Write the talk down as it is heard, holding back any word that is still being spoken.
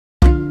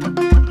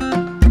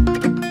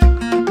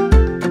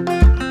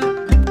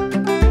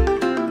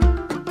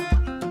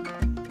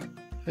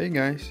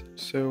guys,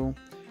 so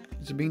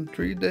it's been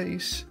 3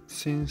 days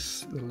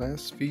since the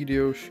last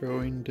video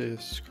showing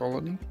this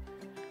colony.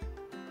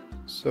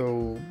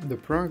 So the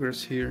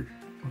progress here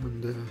on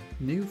the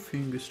new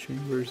fungus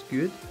chamber is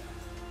good.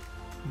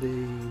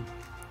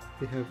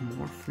 They have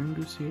more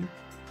fungus here.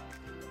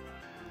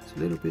 It's a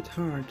little bit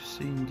hard to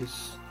see in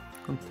this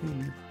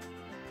container,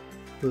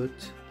 but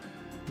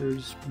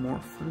there's more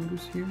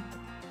fungus here,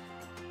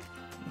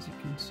 as you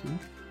can see.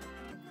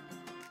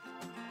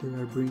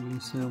 They are bringing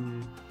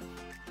some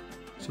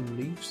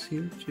leaves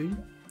here too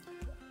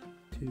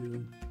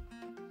to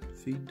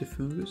feed the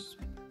fungus.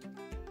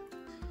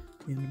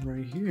 And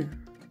right here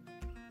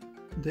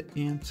the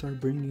ants are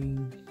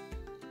bringing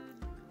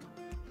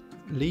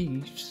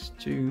leaves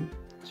too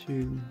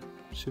to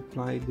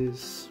supply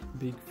this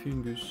big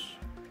fungus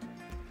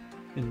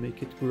and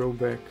make it grow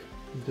back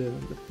the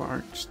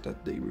parts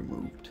that they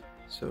removed.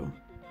 So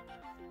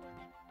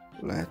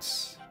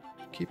let's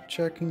keep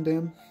checking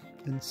them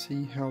and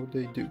see how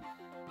they do.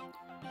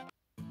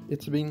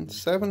 It's been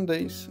 7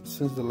 days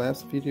since the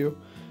last video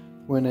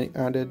when I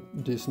added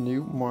this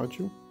new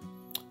module,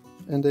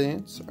 and the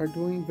ants are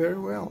doing very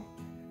well.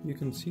 You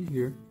can see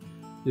here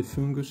the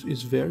fungus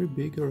is very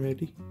big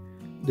already.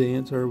 The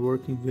ants are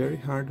working very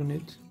hard on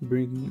it,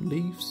 bringing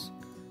leaves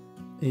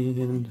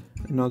and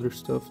other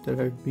stuff that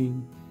I've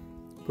been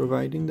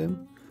providing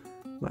them,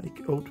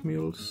 like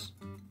oatmeals.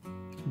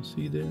 You can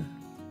see there,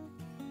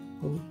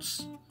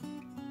 oats.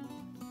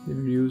 They're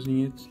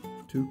using it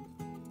to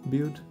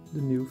build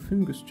the new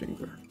fungus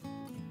chamber,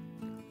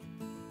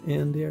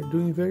 and they are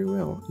doing very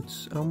well.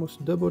 It's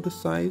almost double the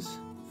size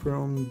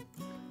from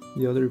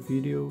the other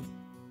video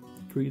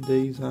 3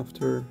 days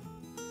after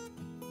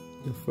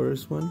the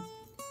first one,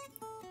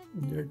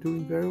 and they're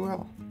doing very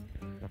well.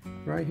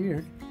 Right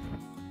here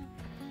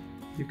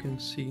you can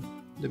see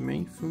the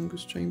main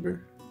fungus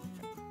chamber.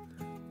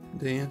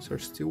 The ants are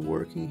still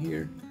working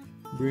here,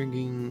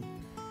 bringing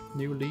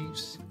new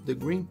leaves. The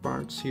green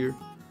parts here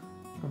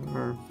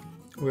are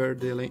where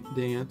the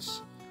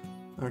ants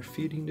are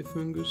feeding the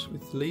fungus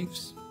with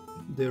leaves.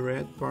 The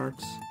red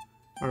parts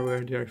are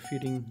where they are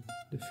feeding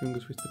the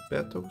fungus with the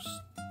petals.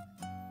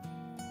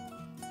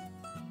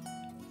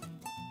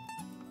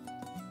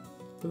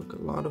 Look,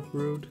 a lot of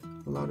brood,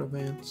 a lot of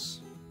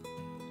ants.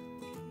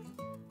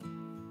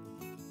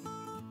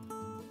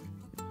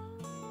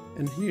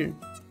 And here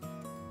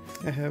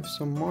I have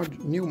some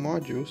new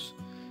modules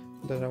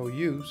that I'll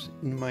use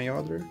in my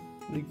other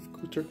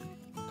Leafcutter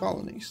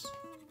colonies.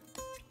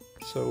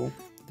 So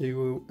they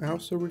will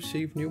also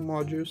receive new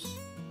modules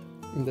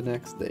in the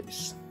next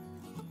days.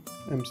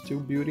 I'm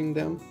still building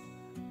them.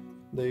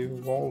 They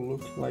all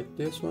look like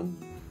this one.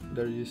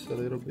 They're just a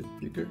little bit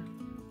bigger.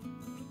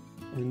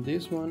 And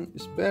this one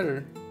is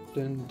better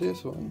than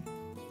this one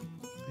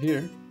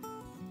here,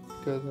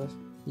 because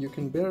you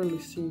can barely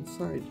see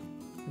inside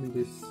in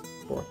this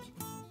pot.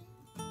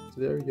 It's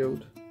very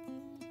old.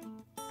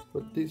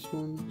 But these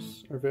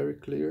ones are very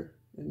clear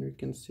and you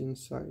can see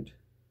inside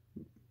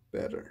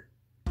better.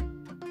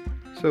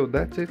 So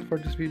that's it for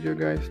this video,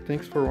 guys.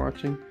 Thanks for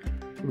watching.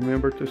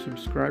 Remember to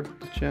subscribe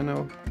to the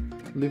channel,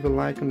 leave a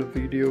like on the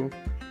video,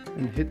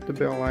 and hit the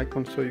bell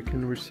icon so you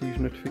can receive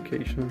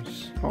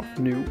notifications of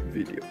new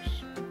videos.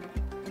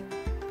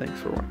 Thanks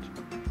for watching.